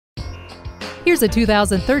Here's a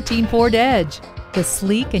 2013 Ford Edge. The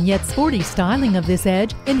sleek and yet sporty styling of this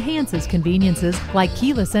Edge enhances conveniences like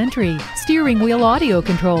keyless entry, steering wheel audio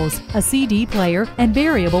controls, a CD player, and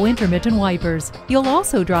variable intermittent wipers. You'll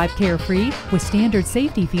also drive carefree with standard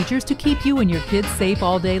safety features to keep you and your kids safe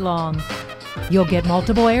all day long. You'll get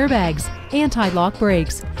multiple airbags, anti-lock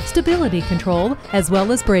brakes, stability control, as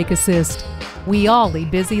well as brake assist. We all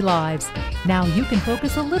lead busy lives. Now you can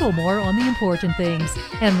focus a little more on the important things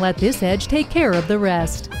and let this Edge take care of the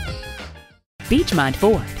rest. Beechmont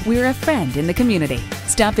Ford, we're a friend in the community.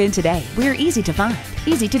 Stop in today. We're easy to find,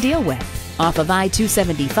 easy to deal with. Off of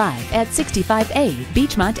I-275 at 65A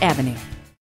Beechmont Avenue.